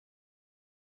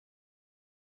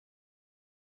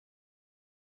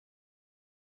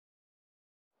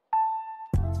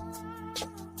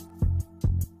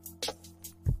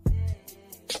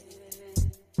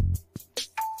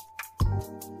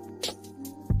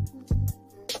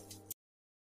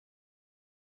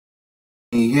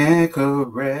and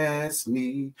caress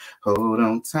me. Hold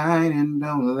on tight and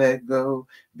don't let go.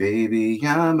 Baby,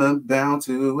 I'm about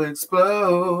to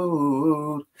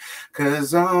explode.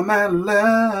 'Cause all my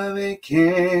love, it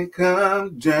can't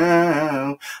come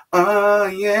down. Oh,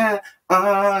 yeah.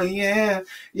 Oh, yeah.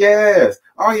 Yes.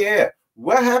 Oh, yeah.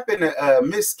 What happened to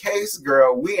Miss Case,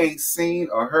 girl? We ain't seen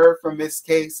or heard from Miss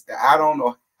Case. I don't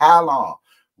know how long.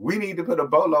 We need to put a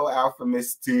bolo out for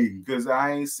Miss T because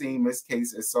I ain't seen Miss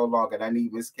Case in so long, and I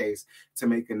need Miss Case to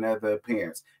make another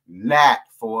appearance. Not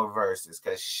for verses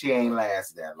because she ain't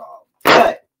last that long.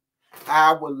 But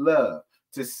I would love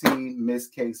to see Miss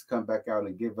Case come back out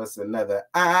and give us another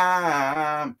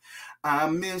I'm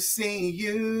missing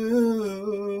you.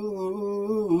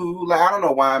 Like, I don't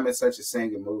know why I'm in such a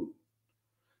singing mood.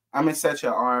 I'm in such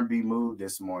an R&B mood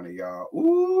this morning, y'all.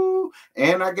 Ooh,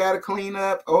 and I gotta clean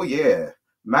up. Oh yeah,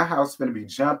 my house gonna be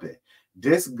jumping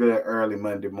this good early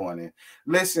Monday morning.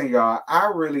 Listen, y'all, I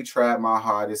really tried my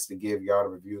hardest to give y'all the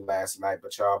review last night,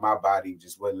 but y'all, my body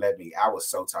just wouldn't let me. I was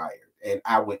so tired, and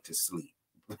I went to sleep.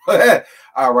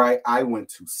 All right, I went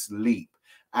to sleep.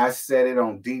 I set it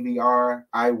on DVR.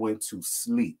 I went to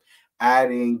sleep. I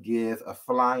didn't give a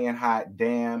flying hot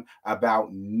damn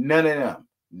about none of them.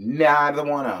 Neither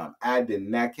one of them. I did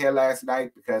not care last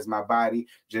night because my body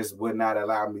just would not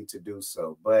allow me to do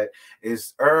so. But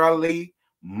it's early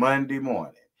Monday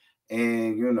morning.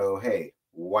 And, you know, hey,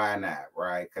 why not,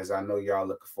 right? Because I know y'all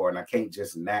looking for it and I can't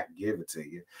just not give it to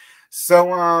you.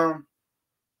 So,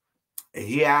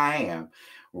 here I am.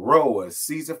 Roa,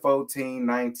 season 14,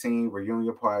 19,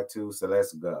 reunion part 2. So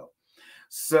let's go.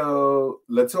 So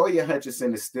LaToya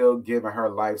Hutchinson is still giving her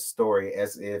life story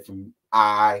as if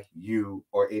I, you,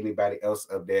 or anybody else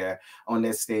up there on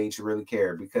that stage really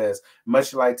care. Because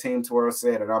much like Team Twirl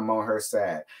said, and I'm on her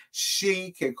side,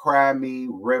 she can cry me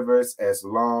rivers as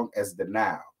long as the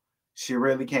Nile. She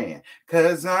really can.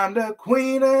 Because I'm the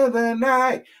queen of the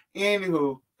night.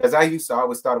 Anywho, because I used to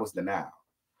always thought it was the Nile.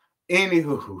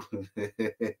 Anywho,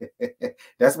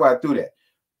 that's why I threw that.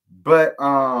 But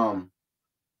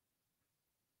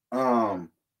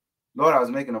Lord, I was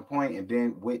making a point, and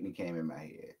then Whitney came in my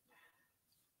head.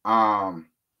 Oh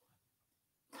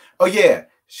yeah,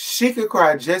 she could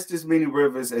cry just as many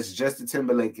rivers as Justin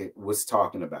Timberlake was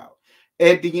talking about.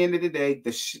 At the end of the day,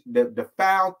 the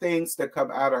foul things that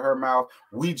come out of her mouth,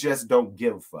 we just don't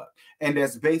give a fuck. And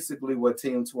that's basically what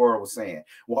Team Twirl was saying.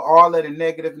 Well, all of the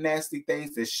negative, nasty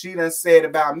things that she done said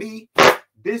about me,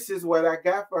 this is what I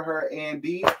got for her,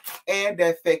 Andy. And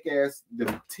that fake ass,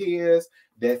 the tears,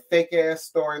 that fake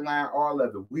ass storyline, all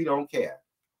of it. We don't care.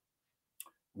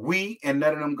 We and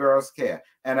none of them girls care.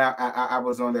 And I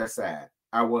was on their side.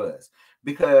 I was.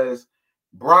 Because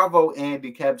Bravo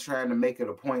Andy kept trying to make it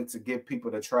a point to get people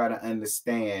to try to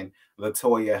understand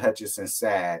LaToya Hutchinson's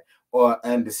side or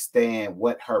understand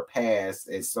what her past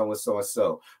is, so and so and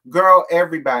so. Girl,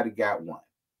 everybody got one.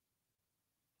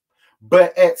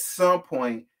 But at some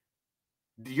point,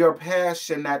 your past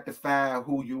should not define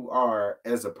who you are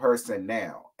as a person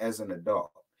now, as an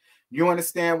adult. You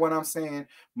understand what I'm saying?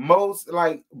 Most,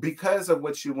 like, because of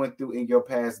what you went through in your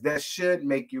past, that should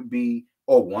make you be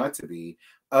or want to be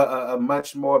a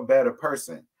much more better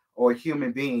person or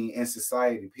human being in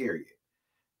society, period.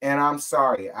 And I'm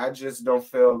sorry, I just don't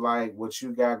feel like what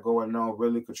you got going on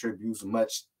really contributes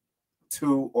much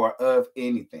to or of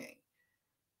anything.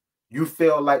 You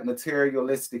feel like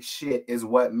materialistic shit is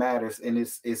what matters and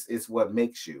it's what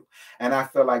makes you. And I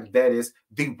feel like that is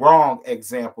the wrong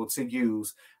example to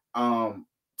use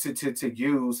to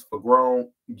use for grown,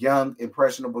 young,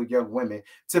 impressionable young women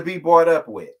to be brought up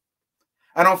with.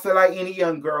 I don't feel like any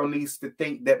young girl needs to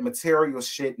think that material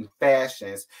shit and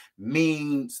fashions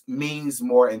means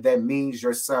more and that means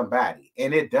you're somebody.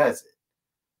 And it doesn't.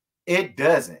 It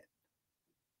doesn't.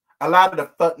 A lot of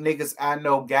the fuck niggas I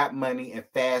know got money and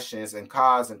fashions and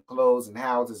cars and clothes and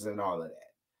houses and all of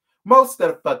that. Most of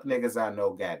the fuck niggas I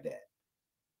know got that.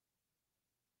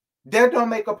 That don't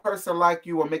make a person like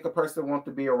you or make a person want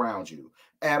to be around you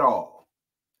at all.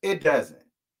 It doesn't.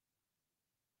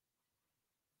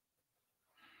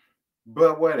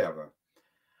 But whatever.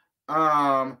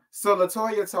 So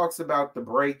LaToya talks about the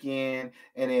break-in,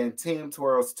 and then Team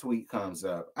Twirl's tweet comes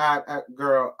up.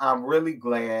 Girl, I'm really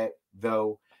glad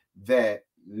though that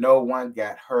no one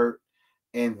got hurt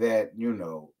and that, you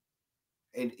know,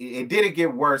 it didn't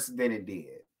get worse than it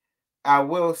did. I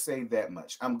will say that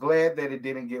much. I'm glad that it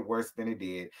didn't get worse than it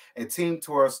did. And Team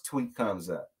Twirl's tweet comes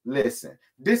up. Listen,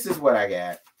 this is what I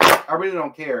got. I really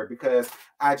don't care because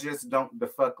I just don't the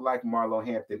fuck like Marlo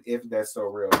Hampton, if that's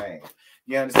her real name.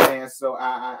 You understand? So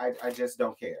I just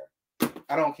don't care.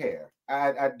 I don't care.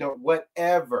 I don't,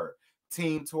 whatever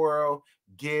Team Twirl,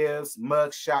 Gives,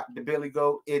 Mugshot, the Billy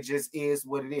Goat. It just is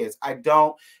what it is. I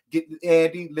don't get,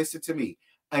 Andy, listen to me.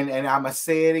 And I'm going to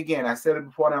say it again. I said it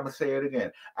before and I'm going to say it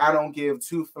again. I don't give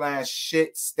two flying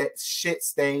shit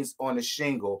stains on the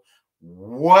shingle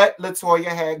what Latoya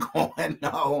had going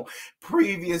on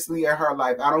previously in her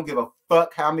life. I don't give a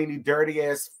fuck how many dirty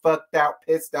ass, fucked out,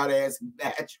 pissed out ass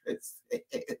mattresses.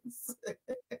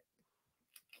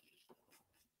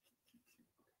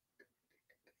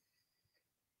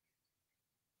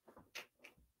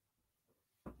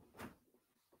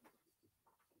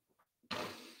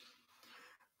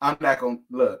 I'm not gonna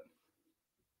look.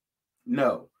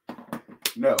 No,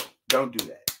 don't do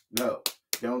that. No,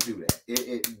 don't do that.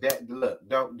 Look,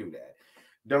 don't do that.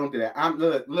 Don't do that.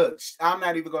 Look, I'm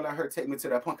not even gonna let her take me to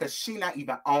that point because she not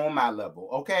even on my level.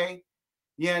 Okay,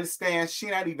 you understand? She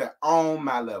not even on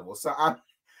my level. So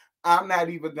I'm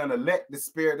not even gonna let the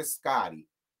spirit of Scotty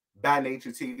by Nature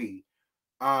TV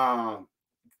come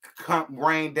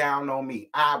rain down on me.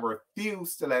 I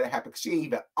refuse to let it happen. She ain't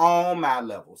even on my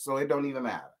level, so it don't even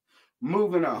matter.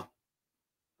 Moving on.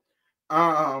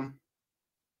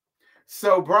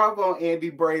 So Bravo Andy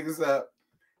brings up.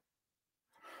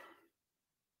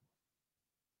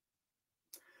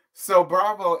 So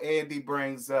Bravo Andy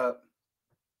brings up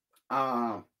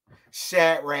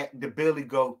Shadrach, the Billy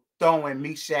Goat, throwing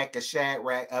Meshach and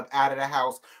Shadrach up out of the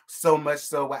house, so much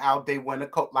so without they want to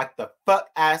cope like the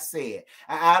fuck I said.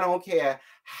 And I don't care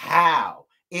how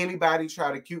anybody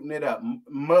try to cuten it up.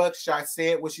 Mugshot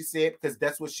said what she said because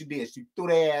that's what she did. She threw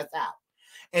their ass out.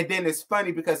 And then it's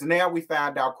funny because now we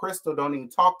found out Crystal don't even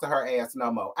talk to her ass no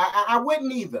more. I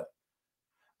wouldn't either.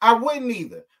 I wouldn't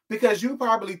either. Because you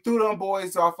probably threw them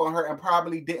boys off on her and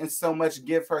probably didn't so much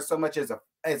give her so much as a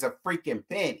freaking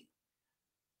penny.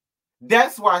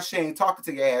 That's why she ain't talking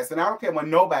to your ass. And I don't care what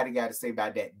nobody got to say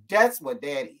about that. That's what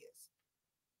that is.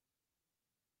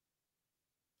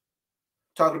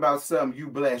 Talking about something you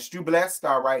blessed. You blessed,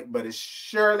 all right, but it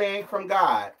surely ain't from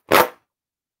God.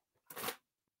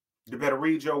 You better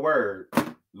read your word,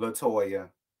 Latoya.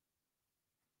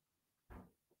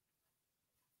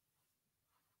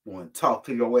 Want to talk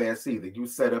to your ass either. You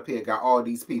set up here, got all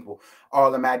these people,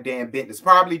 all of my damn business.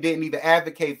 Probably didn't even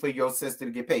advocate for your sister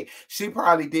to get paid. She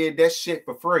probably did that shit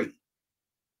for free.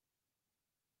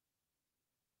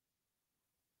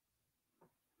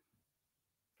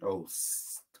 Oh,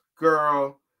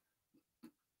 girl.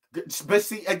 But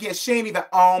see, again, she ain't even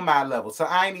on my level. So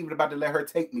I ain't even about to let her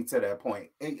take me to that point.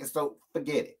 And so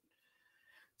forget it.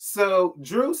 So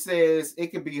Drew says it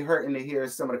could be hurting to hear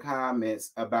some of the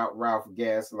comments about Ralph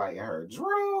gaslighting her.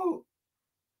 Drew,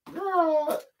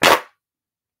 girl.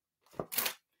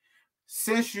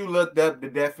 Since you looked up the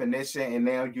definition and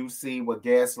now you see what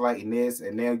gaslighting is,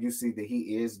 and now you see that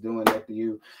he is doing that to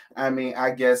you, I mean,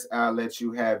 I guess I'll let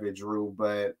you have it, Drew.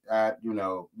 But,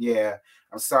 yeah,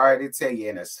 I'm sorry to tell you,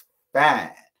 and it's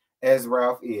fine as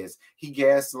Ralph is. He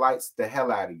gaslights the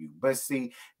hell out of you. But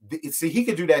see, he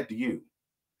could do that to you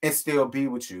and still be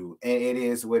with you, and it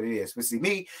is what it is. But see,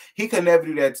 me, he could never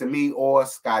do that to me or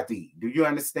Scotty. Do you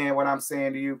understand what I'm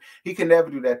saying to you? He can never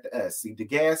do that to us. See, the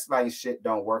gaslight shit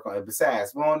don't work on it.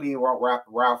 Besides, we don't need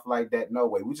Ralph like that, no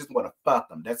way. We just want to fuck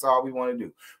him. That's all we want to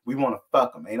do. We want to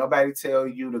fuck him. Ain't nobody tell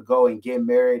you to go and get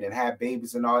married and have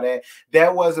babies and all that.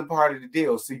 That wasn't part of the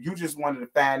deal. So you just wanted a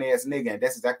fine-ass nigga, and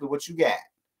that's exactly what you got.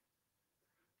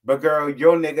 But girl,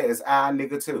 your nigga is our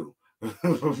nigga too.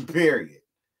 Period.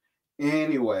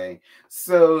 Anyway,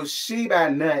 so she by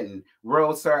nothing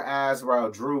rolls her eyes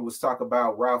while Drew was talking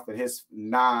about Ralph and his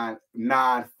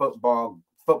non-football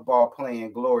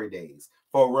playing glory days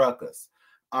for Ruckus,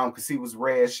 because he was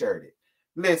red shirted.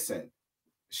 Listen,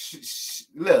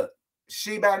 look,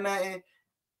 she by nothing,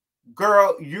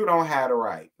 girl, you don't have the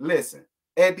right. Listen,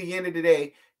 at the end of the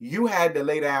day, you had to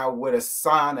lay down with a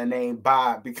sauna named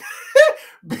Bob because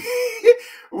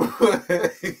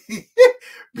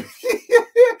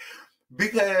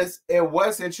because it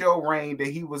wasn't your rain that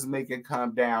he was making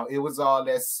come down. It was all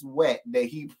that sweat that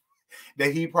he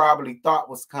probably thought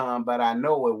was calm, but I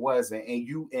know it wasn't. And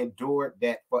you endured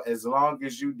that for as long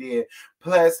as you did.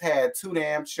 Plus had 2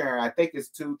 damn churn. I think it's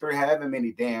 2, 3, however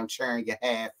many damn churn you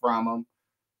had from him.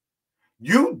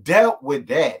 You dealt with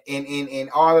that and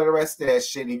all of the rest of that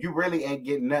shit, and you really ain't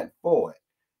getting nothing for it.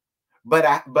 But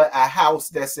a house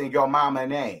that's in your mama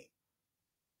name.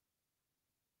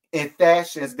 In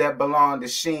fashions that belong to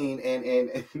Shein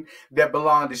and that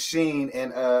belong to Shein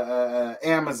and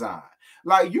Amazon.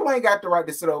 Like, you ain't got the right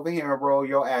to sit over here and roll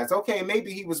your ass. Okay,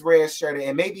 maybe he was red shirted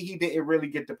and maybe he didn't really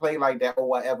get to play like that or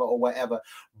whatever.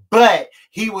 But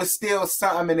he was still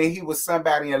something, and he was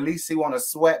somebody. At least he won a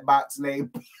sweatbox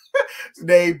named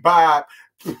Bob.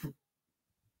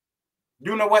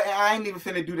 You know what? I ain't even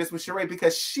finna do this with Sheree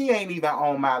because she ain't even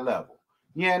on my level.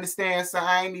 You understand? So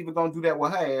I ain't even gonna do that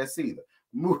with her ass either.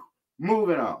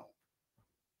 Moving on.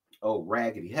 Oh,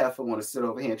 raggedy heifer want to sit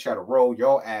over here and try to roll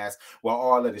your ass while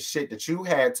all of the shit that you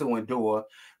had to endure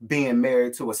being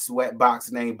married to a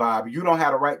sweatbox named Bob. You don't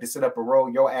have the right to sit up and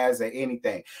roll your ass at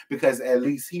anything because at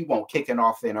least he won't kicking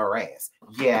off in her ass.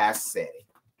 Yeah, I said it.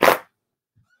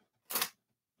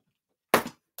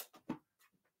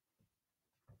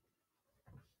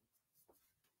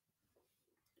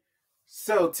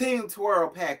 So Team Twirl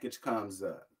package comes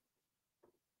up.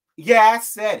 Yeah, I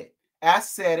said it. I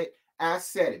said it. I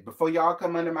said it. Before y'all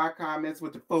come under my comments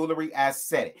with the foolery, I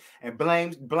said it. And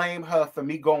blame her for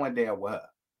me going there with her.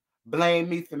 Blame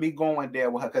me for me going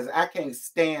there with her because I can't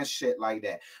stand shit like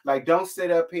that. Like, don't sit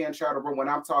up here and try to roll when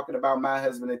I'm talking about my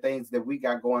husband and things that we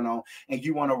got going on and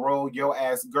you want to roll your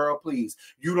ass. Girl, please.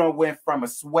 You done went from a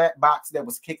sweat box that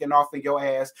was kicking off of your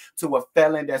ass to a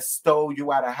felon that stole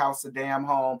you out of house, a damn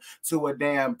home, to a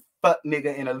damn fuck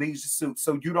nigga in a leisure suit.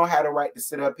 So you don't have the right to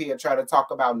sit up here and try to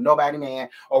talk about nobody man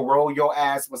or roll your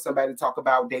ass when somebody talk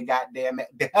about their goddamn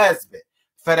the husband,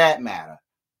 for that matter.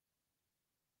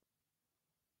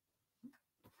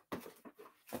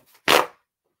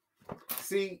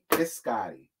 See, it's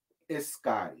Scotty. It's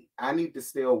Scotty. I need to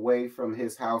stay away from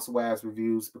his Housewives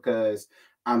reviews because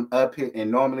I'm up here and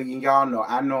normally, y'all know,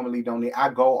 I normally don't need, I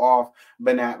go off,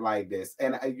 but not like this.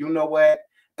 And you know what?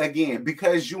 Again,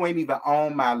 because you ain't even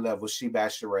on my level, Sheba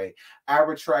Sheree, I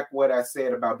retract what I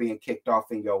said about being kicked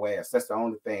off in your ass. That's the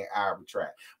only thing I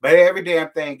retract. But every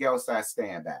damn thing else I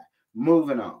stand by.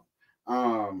 Moving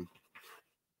on.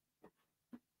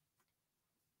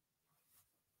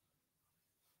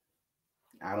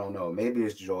 I don't know. Maybe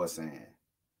it's Joy saying.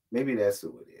 Maybe that's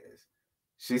who it is.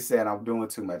 She said, I'm doing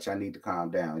too much. I need to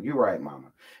calm down. You're right,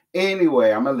 mama.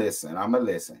 Anyway, I'm going to listen. I'm going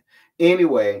to listen.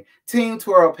 Anyway, Team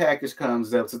Twirl package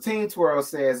comes up. So Team Twirl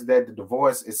says that the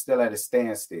divorce is still at a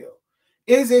standstill.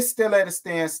 Is it still at a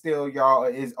standstill, y'all,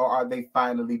 or are they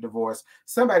finally divorced?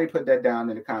 Somebody put that down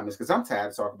in the comments because I'm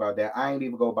tired of talking about that. I ain't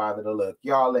even go bother to look.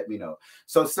 Y'all let me know.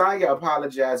 So Sonya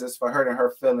apologizes for hurting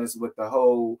her feelings with the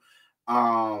whole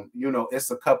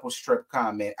it's a couple strip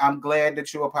comment. I'm glad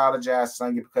that you apologized,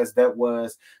 Sonya, because that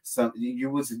was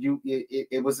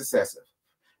it was excessive.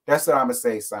 That's what I'm gonna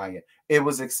say, Sonya. It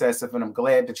was excessive, and I'm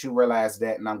glad that you realized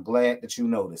that, and I'm glad that you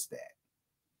noticed that.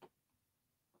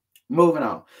 Moving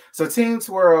on. So Team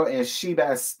Twirl and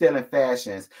Sheba Stealing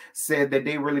Fashions said that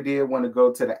they really did want to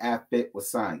go to the outfit with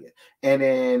Sonya. And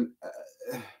then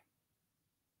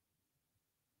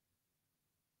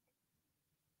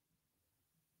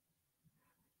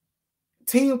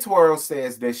Team Twirl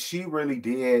says that she really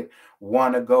did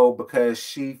want to go because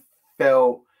she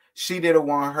felt she didn't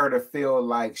want her to feel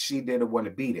like she didn't want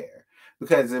to be there.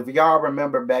 Because if y'all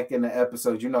remember back in the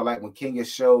episode, like when Kenya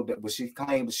showed that when she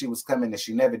claimed that she was coming and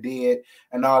she never did,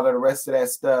 and all of the rest of that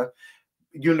stuff,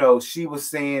 she was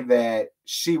saying that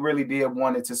she really did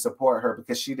wanted to support her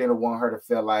because she didn't want her to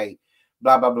feel like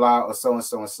blah, blah, blah, or so and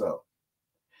so and so.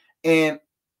 And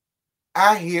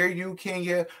I hear you,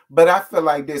 Kenya, but I feel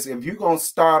like this. If you're going to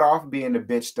start off being a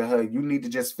bitch to her, you need to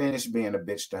just finish being a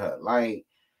bitch to her. Like,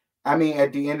 I mean,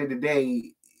 at the end of the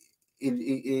day,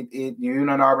 you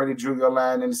done already drew your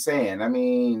line in the sand. I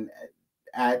mean,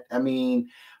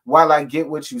 while I get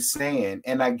what you're saying,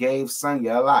 and I gave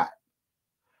Sonya a lot,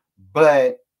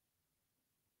 but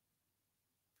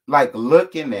like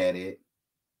looking at it,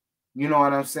 you know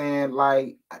what I'm saying?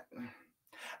 Like,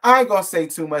 I ain't gonna say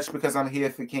too much because I'm here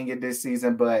for Kenya this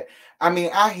season, but I mean,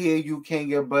 I hear you,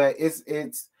 Kenya, but it's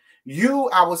you.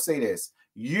 I will say this: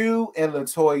 you and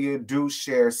Latoya do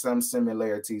share some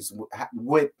similarities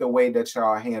with the way that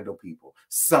y'all handle people.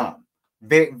 Some,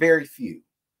 very, very few,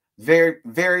 very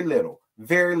little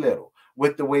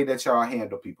with the way that y'all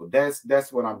handle people.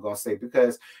 That's what I'm gonna say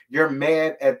because you're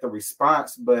mad at the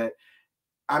response, but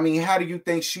I mean, how do you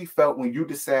think she felt when you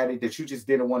decided that you just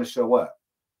didn't want to show up?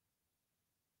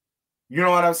 You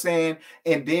know what I'm saying?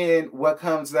 And then what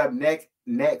comes up next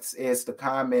is the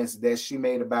comments that she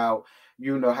made about,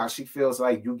 how she feels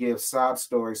like you give sob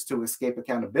stories to escape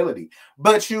accountability.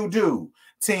 But you do,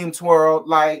 Team Twirl.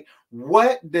 Like,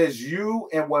 what does you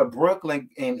and what Brooklyn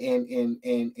and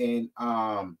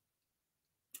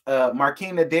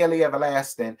Markina Daily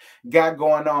Everlasting got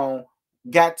going on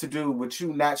got to do with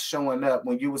you not showing up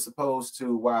when you were supposed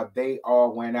to while they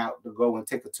all went out to go and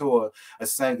take a tour of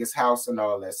Sanga's house and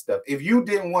all that stuff. If you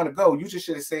didn't want to go, you just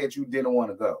should have said you didn't want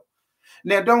to go.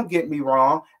 Now, don't get me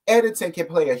wrong. Editing can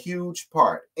play a huge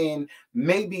part. And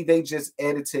maybe they just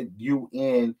edited you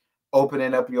in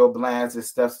opening up your blinds and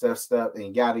stuff,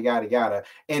 and yada, yada, yada.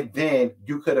 And then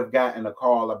you could have gotten a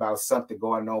call about something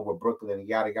going on with Brooklyn and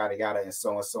yada, yada, yada, and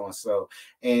so and so and so.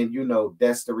 And, you know,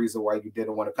 that's the reason why you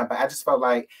didn't want to come back. I just felt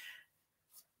like,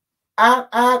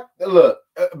 I look,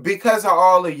 because of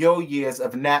all of your years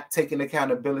of not taking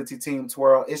accountability, Team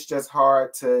Twirl, it's just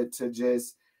hard to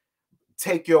just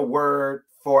take your word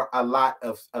for a lot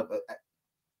of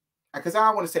because I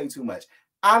don't want to say too much.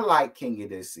 I like Kenya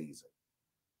this season.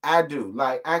 I do.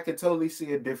 Like, I could totally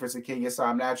see a difference in Kenya, so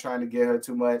I'm not trying to get her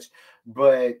too much.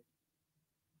 But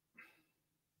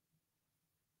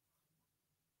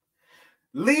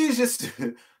Leisure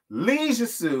Sue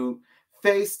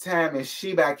FaceTime and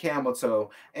Sheba Camel Toe,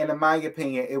 and in my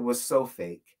opinion, it was so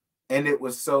fake and it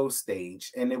was so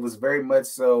staged, and it was very much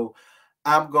so.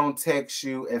 I'm gonna text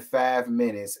you in 5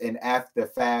 minutes, and after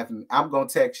I'm gonna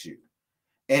text you.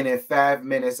 And in 5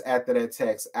 minutes after that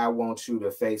text, I want you to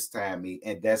FaceTime me.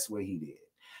 And that's what he did.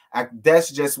 That's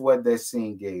just what that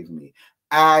scene gave me.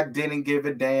 I didn't give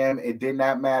a damn. It did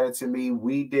not matter to me.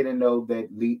 We didn't know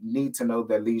that, need to know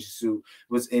that Leisure Sue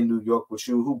was in New York with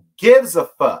you. Who gives a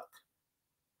fuck?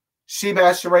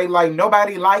 Sheba Sheree, like,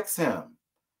 nobody likes him.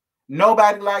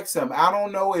 Nobody likes him. I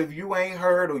don't know if you ain't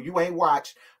heard or you ain't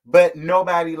watched, but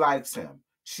nobody likes him.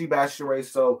 Sheba Sheree.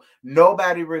 So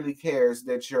nobody really cares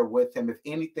that you're with him. If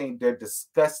anything, they're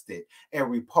disgusted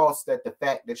and repulsed at the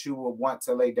fact that you would want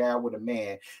to lay down with a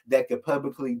man that could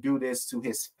publicly do this to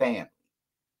his family.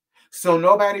 So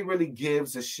nobody really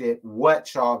gives a shit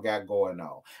what y'all got going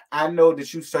on. I know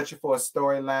that you searching for a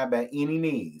storyline by any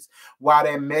means. While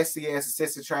that messy ass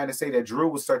sister trying to say that Drew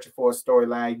was searching for a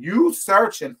storyline, you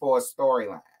searching for a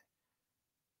storyline.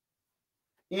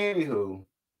 Anywho,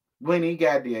 when he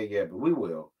got there, yeah, but we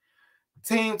will.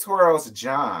 Team Twirl's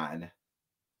John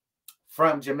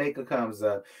from Jamaica comes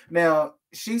up. Now,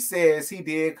 she says he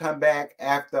did come back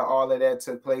after all of that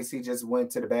took place. He just went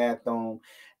to the bathroom.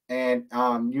 And,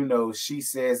 you know, she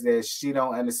says that she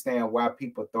don't understand why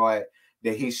people thought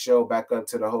that he showed back up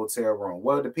to the hotel room.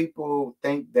 Well, the people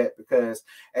think that because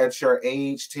at your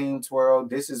age, Team Twirl,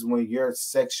 this is when your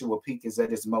sexual peak is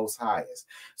at its most highest.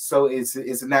 So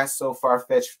it's not so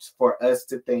far-fetched for us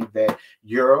to think that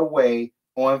you're away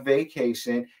on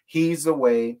vacation, he's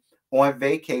away on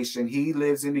vacation, he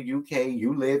lives in the UK,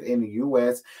 you live in the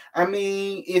US. I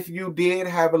mean, if you did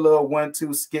have a little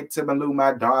 1-2 skip to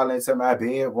my darling, to my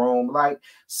bedroom, like,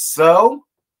 so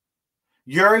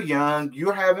you're young,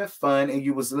 you're having fun, and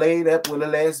you was laid up with a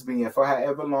lesbian for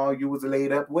however long you was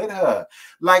laid up with her.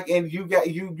 Like, and you got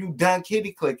you done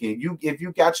kitty clicking. If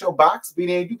you got your box beat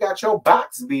in, you got your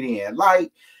box beat in.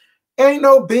 Like, ain't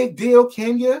no big deal,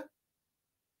 Kenya.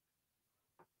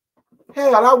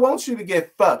 Hell, I want you to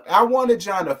get fucked. I wanted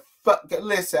John to fuck.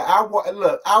 Listen, I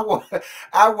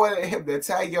wanted him to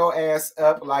tie your ass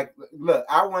up like. Look,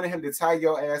 I wanted him to tie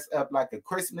your ass up like a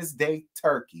Christmas Day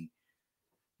turkey.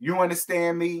 You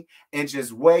understand me? And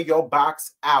just wear your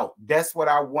box out. That's what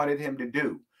I wanted him to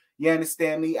do. You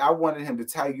understand me? I wanted him to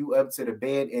tie you up to the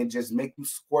bed and just make you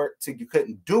squirt till you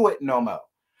couldn't do it no more.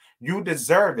 You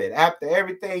deserve it. After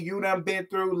everything you done been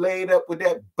through, laid up with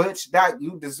that butch dot,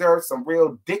 you deserve some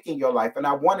real dick in your life. And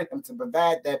I wanted him to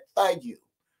provide that for you.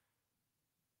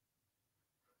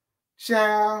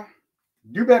 Child,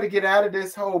 you better get out of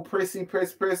this whole prissy,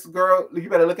 priss, girl. You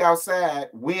better look outside.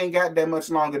 We ain't got that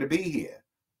much longer to be here.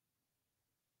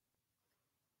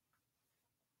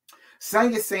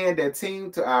 Sonya saying that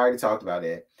I already talked about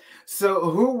that. So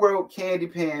who wrote Candy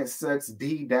Pants Sucks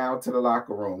D down to the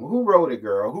locker room? Who wrote it,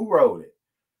 girl? Who wrote it?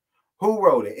 Who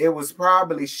wrote it? It was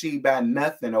probably she by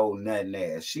nothing old nothing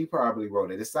ass. She probably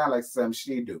wrote it. It sounded like something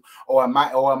she do. Or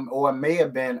it may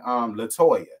have been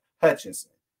Latoya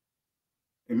Hutchinson.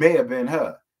 It may have been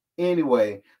her.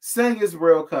 Anyway, Sonya's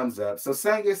reel comes up. So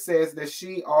Sonya says that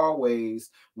she always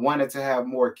wanted to have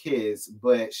more kids,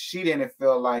 but she didn't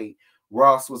feel like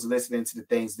Ross was listening to the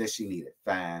things that she needed.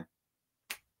 Fine.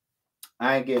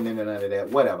 I ain't getting into none of that.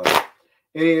 Whatever.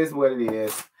 It is what it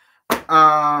is.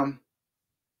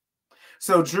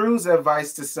 So Drew's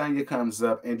advice to Sonya comes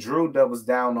up, and Drew doubles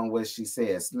down on what she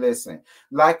says. Listen,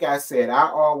 like I said, I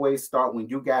always thought when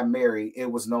you got married, it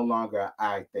was no longer an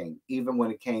I thing, even when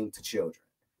it came to children.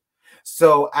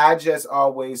 So I just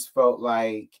always felt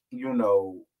like, you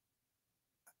know,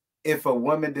 if a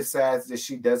woman decides that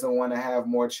she doesn't want to have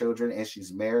more children and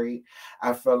she's married,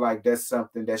 I feel like that's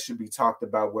something that should be talked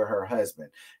about with her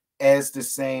husband. As the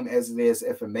same as it is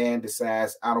if a man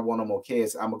decides, I don't want no more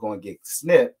kids, I'm going to get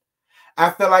snipped.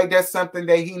 I feel like that's something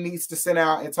that he needs to sit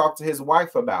out and talk to his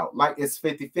wife about. Like, it's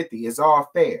 50-50. It's all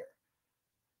fair.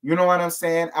 You know what I'm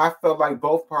saying? I feel like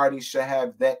both parties should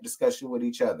have that discussion with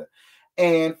each other.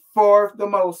 And for the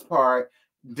most part,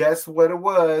 that's what it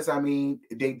was. I mean,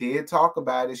 they did talk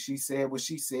about it. She said what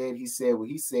she said. He said what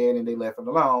he said, and they left it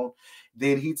alone.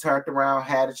 Then he turned around,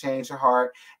 had to change her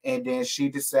heart, and then she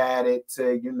decided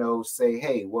to, say,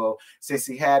 hey, well, since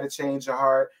he had to change her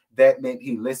heart, that meant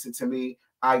he listened to me.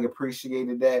 I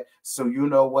appreciated that. So you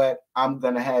know what? I'm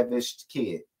gonna have this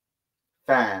kid.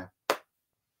 Fine.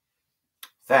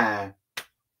 Fine.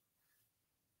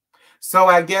 So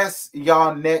I guess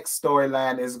y'all next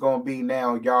storyline is gonna be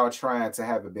now y'all trying to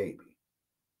have a baby.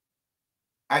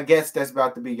 I guess that's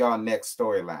about to be y'all next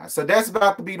storyline. So that's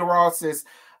about to be the Ross's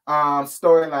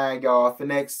storyline, y'all, for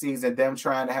next season. Them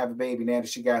trying to have a baby now that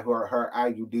she got her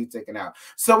IUD taken out.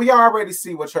 So we already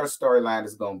see what her storyline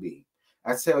is gonna be.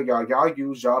 I tell y'all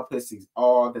use y'all pussies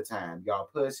all the time. Y'all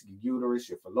pussy, your uterus,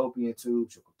 your fallopian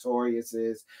tubes, your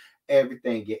clitorises,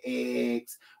 everything, your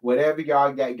eggs, whatever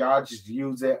y'all got, y'all just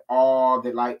use it all.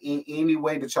 That like in any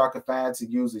way that y'all can find to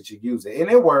use it, you use it, and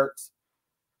it works.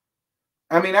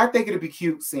 I mean, I think it'd be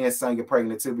cute seeing Sonya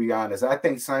pregnant, to be honest. I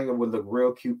think Sonya would look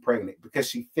real cute pregnant because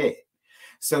she fit.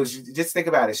 So just think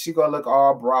about it. She gonna look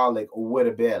all brolic with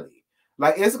a belly.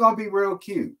 Like, it's gonna be real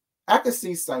cute. I could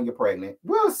see Sonya pregnant.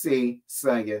 We'll see,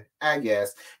 Sonya, I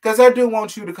guess. Because I do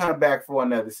want you to come back for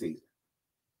another season.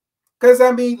 Because,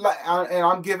 I mean, and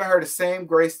I'm giving her the same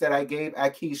grace that I gave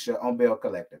Akeisha on Bell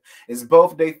Collective. It's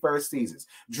both their first seasons.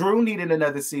 Drew needed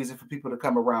another season for people to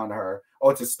come around her,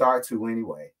 or to start to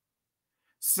anyway.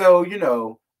 So,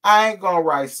 I ain't going to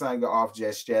write Sonya off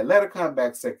just yet. Let her come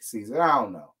back second season. I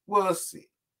don't know. We'll see.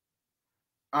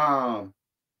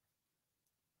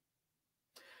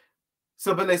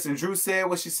 So, but listen, Drew said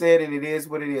what she said, and it is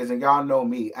what it is. And y'all know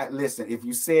me. Listen, if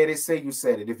you said it, say you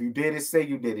said it. If you did it, say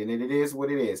you did it. And it is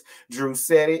what it is. Drew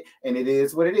said it, and it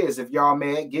is what it is. If y'all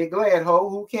mad, get glad, ho.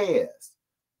 Who cares?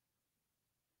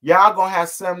 Y'all going to have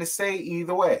something to say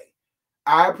either way.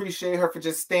 I appreciate her for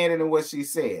just standing in what she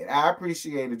said. I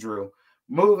appreciate it, Drew.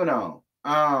 Moving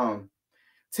on.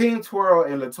 Team Twirl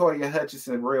and LaToya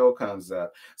Hutchinson reel comes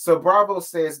up. So Bravo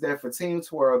says that for Team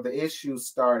Twirl, the issue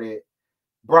started.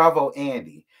 Bravo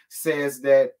Andy says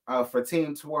that for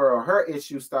Team Twirl, her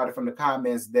issue started from the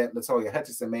comments that LaToya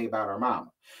Hutchinson made about her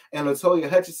mama. And LaToya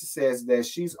Hutchinson says that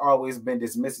she's always been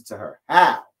dismissive to her.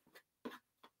 How?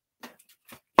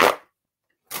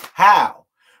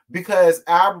 Because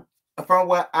from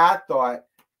what I thought,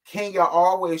 Kenya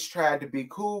always tried to be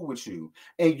cool with you,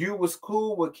 and you was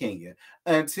cool with Kenya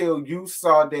until you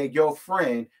saw that your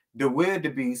friend, the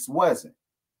wildebeest, wasn't.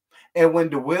 And when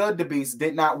the wildebeest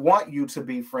did not want you to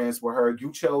be friends with her, you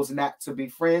chose not to be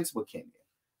friends with Kenya.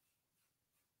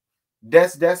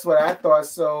 That's what I thought.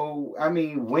 So, I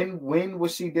mean, when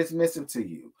was she dismissive to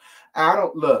you? I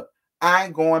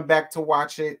ain't going back to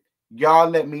watch it. Y'all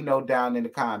let me know down in the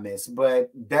comments. But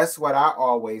that's what I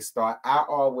always thought. I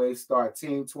always thought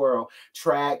Team Twirl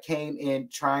came in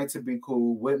trying to be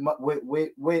cool with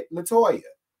LaToya.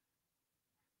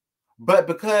 But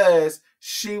because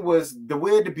she was the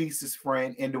wildebeest's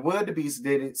friend, and the wildebeest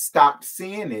didn't stop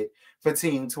seeing it for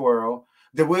Team Twirl,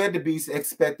 the wildebeest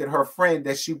expected her friend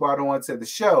that she brought onto the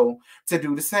show to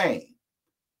do the same.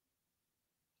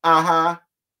 Because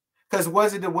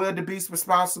wasn't the wildebeest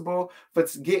responsible for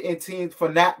getting Team for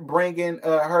not bringing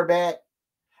her back?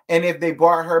 And if they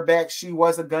brought her back, she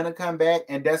wasn't gonna come back,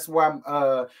 and that's why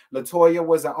LaToya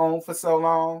was on for so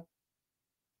long.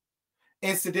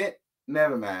 Incident,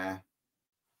 never mind.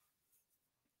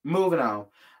 Moving on.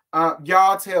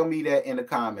 Y'all tell me that in the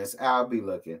comments. I'll be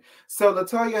looking. So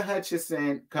LaToya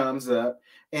Hutchinson comes up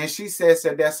and she says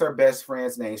that that's her best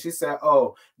friend's name. She said,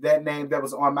 oh, that name that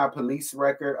was on my police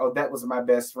record. Oh, that was my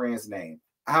best friend's name.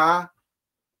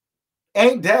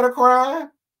 Ain't that a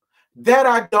crime? That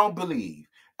I don't believe.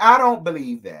 I don't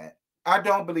believe that. I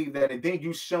don't believe that. And then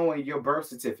you showing your birth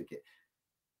certificate.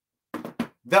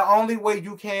 The only way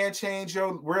you can change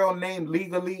your real name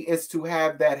legally is to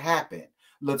have that happen.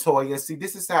 LaToya, see,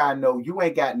 this is how I know you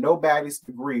ain't got nobody's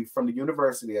degree from the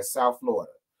University of South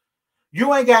Florida.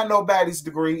 You ain't got nobody's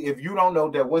degree if you don't know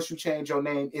that once you change your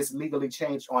name, it's legally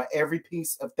changed on every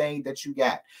piece of thing that you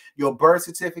got. Your birth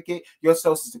certificate, your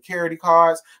social security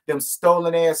cards, them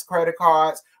stolen ass credit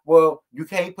cards. Well, you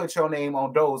can't put your name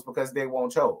on those because they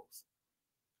won't chose.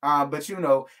 But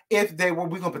if they were,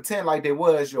 we're gonna pretend like they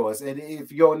was yours, and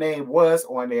if your name was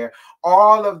on there,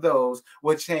 all of those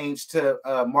would change to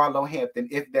Marlo Hampton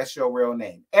if that's your real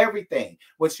name. Everything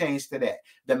would change to that.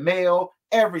 The mail,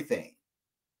 everything.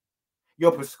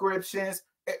 Your prescriptions,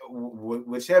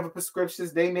 whichever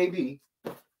prescriptions they may be,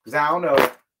 because I don't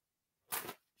know.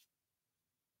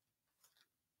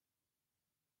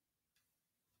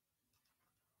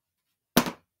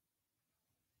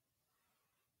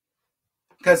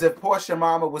 Because if Portia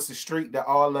Mama was the street that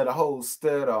all of the hoes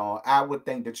stood on, I would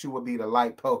think that you would be the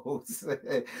light post.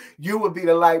 You would be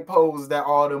the light post that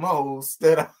all them hoes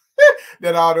stood on,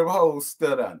 that all them hoes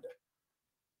stood under.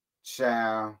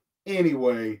 Child.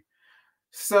 Anyway,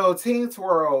 so Teen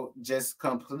Twirl just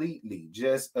completely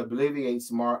just obliviates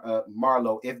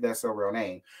Marlo, if that's her real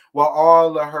name. While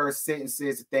all of her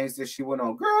sentences and things that she went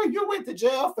on, girl, you went to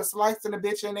jail for slicing a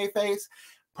bitch in their face,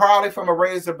 probably from a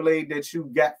razor blade that you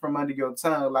got from under your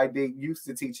tongue, like they used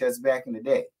to teach us back in the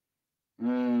day.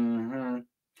 And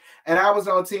I was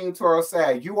on Team Twirl's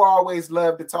side. You always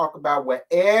love to talk about what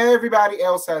everybody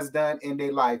else has done in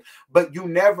their life, but you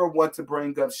never want to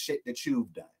bring up shit that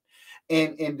you've done.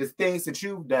 And the things that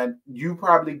you've done, you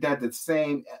probably done the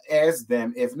same as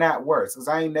them, if not worse. Because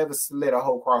I ain't never slit a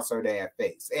hole across her damn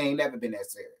face. It ain't never been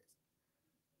that serious.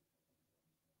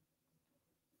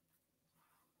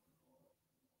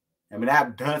 I mean,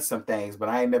 I've done some things, but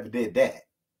I ain't never did that.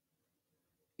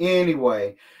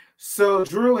 Anyway, so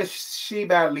Drew and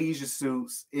Sheba Leisure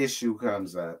Suits issue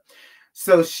comes up.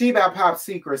 So Sheba Pop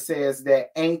Secret says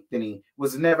that Anthony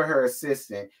was never her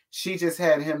assistant. She just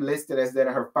had him listed as that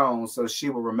on her phone, so she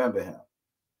will remember him.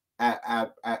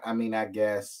 I mean, I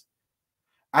guess.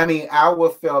 I mean, I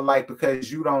would feel like because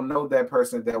you don't know that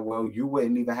person that well, you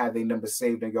wouldn't even have their number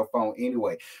saved in your phone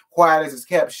anyway. Quiet as it's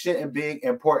kept, shouldn't big,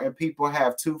 important people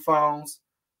have two phones?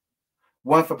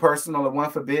 One for personal and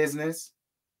one for business?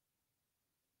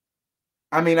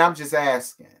 I mean, I'm just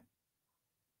asking.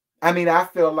 I mean, I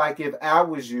feel like if I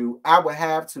was you, I would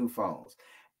have two phones.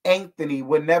 Anthony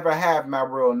would never have my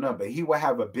real number. He would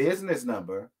have a business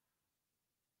number.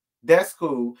 That's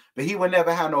cool. But he would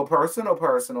never have no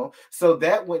personal. So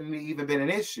that wouldn't even been an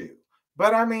issue.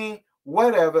 But I mean,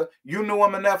 whatever. You knew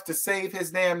him enough to save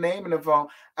his damn name in the phone.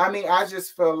 I mean, I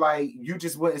just feel like you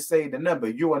just wouldn't save the number.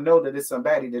 You will know that it's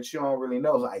somebody that you don't really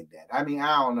know like that. I mean,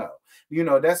 I don't know. You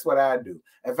know, that's what I do.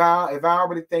 If I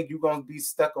already think you're gonna be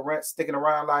sticking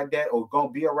around like that or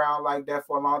gonna be around like that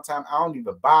for a long time, I don't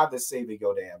even bother saving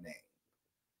your damn name.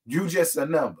 You just a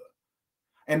number.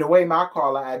 And the way my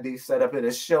caller ID set up,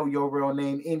 it'll show your real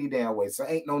name any damn way. So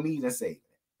ain't no need in saving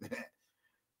it.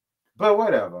 But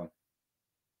whatever.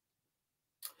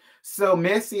 So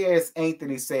messy as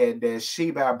Anthony said that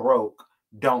Sheba broke,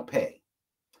 don't pay.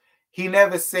 He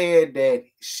never said that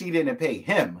she didn't pay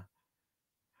him.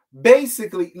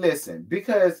 Basically, listen,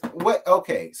 because what,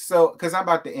 okay, so, because I'm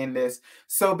about to end this.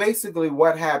 So basically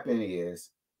what happened is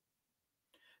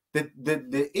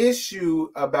the issue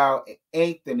about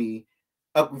Anthony,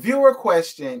 a viewer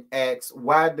question asks,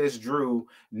 why does Drew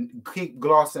keep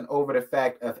glossing over the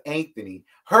fact of Anthony,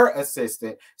 her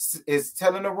assistant, is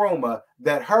telling a rumor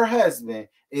that her husband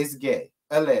is gay,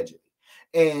 allegedly.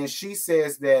 And she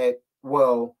says that,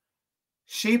 well,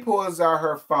 she pulls out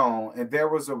her phone and there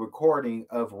was a recording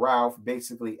of Ralph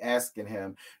basically asking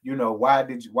him, you know, why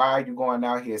are you going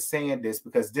out here saying this?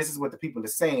 Because this is what the people are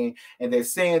saying. And they're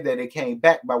saying that it came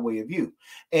back by way of you.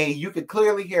 And you could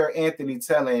clearly hear Anthony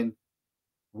telling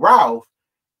Ralph,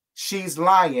 she's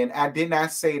lying. I did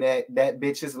not say that. That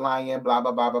bitch is lying, blah,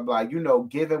 blah, blah, blah, blah. You know,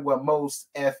 given what most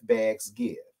F-bags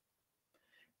give.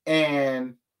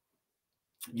 And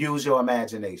use your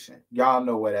imagination. Y'all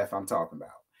know what F I'm talking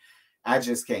about. I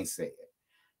just can't say it.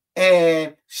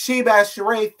 And Sheba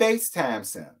Sheree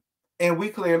FaceTimes him. And we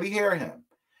clearly hear him.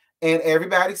 And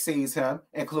everybody sees him,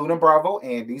 including Bravo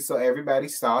Andy. So everybody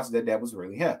saw that that was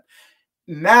really him.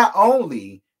 Not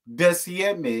only does he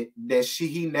admit that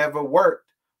he never worked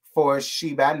for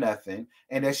Sheba nothing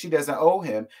and that she doesn't owe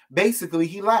him, basically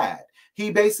he lied. He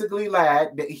basically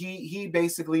lied that he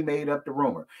basically made up the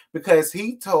rumor because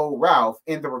he told Ralph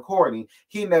in the recording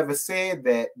he never said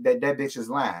that bitch is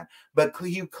lying. But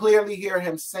you clearly hear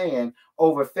him saying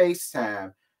over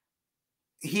FaceTime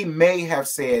he may have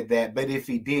said that, but if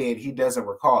he did, he doesn't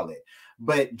recall it.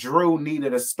 But Drew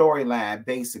needed a storyline,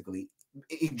 basically.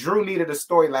 Drew needed a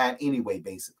storyline anyway,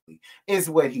 basically, is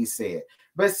what he said.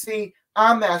 But see,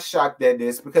 I'm not shocked at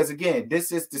this because, again,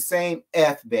 this is the same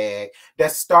F-bag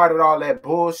that started all that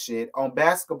bullshit on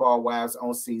Basketball Wives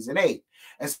on season 8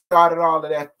 and started all of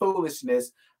that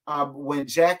foolishness when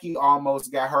Jackie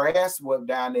almost got her ass whooped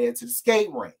down there to the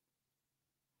skate rink.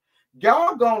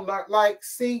 Y'all gonna learn, like,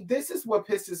 see, this is what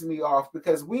pisses me off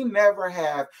because we never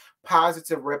have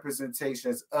positive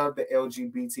representations of the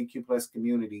LGBTQ plus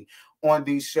community on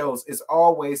these shows. It's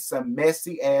always some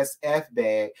messy ass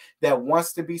F-bag that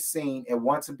wants to be seen and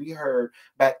wants to be heard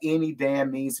by any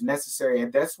damn means necessary.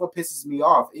 And that's what pisses me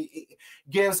off. It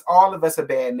gives all of us a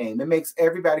bad name. It makes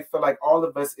everybody feel like all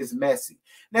of us is messy.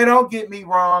 Now, don't get me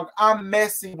wrong. I'm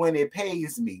messy when it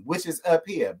pays me, which is up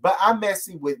here, but I'm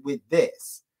messy with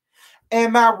this.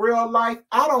 In my real life,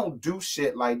 I don't do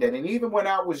shit like that. And even when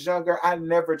I was younger, I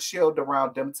never chilled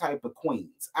around them type of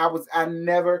queens. I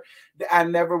never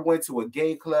went to a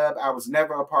gay club. I was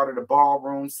never a part of the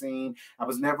ballroom scene. I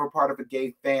was never a part of a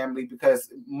gay family because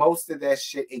most of that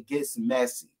shit, it gets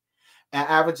messy. And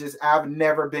I've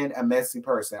never been a messy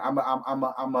person. I'm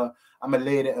a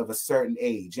lady of a certain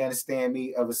age. You understand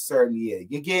me? Of a certain year.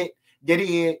 You get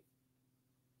it.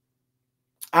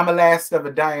 I'm the last of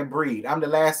a dying breed. I'm the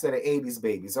last of the 80s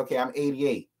babies. Okay, I'm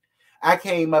 88. I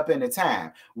came up in a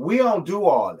time. We don't do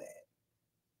all that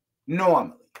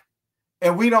normally.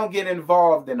 And we don't get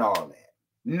involved in all that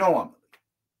normally.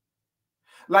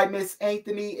 Like Miss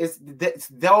Anthony,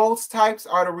 those types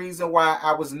are the reason why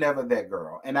I was never that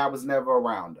girl. And I was never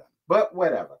around them. But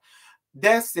whatever.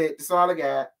 That's it. That's all I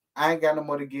got. I ain't got no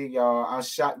more to give y'all. I'm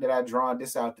shocked that I drawn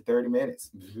this out to 30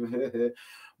 minutes.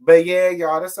 But yeah,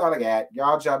 y'all, that's all I got.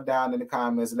 Y'all jump down in the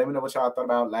comments. Let me know what y'all thought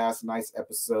about last night's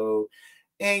episode.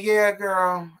 And yeah,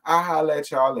 girl, I'll holler at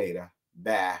y'all later.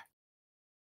 Bye.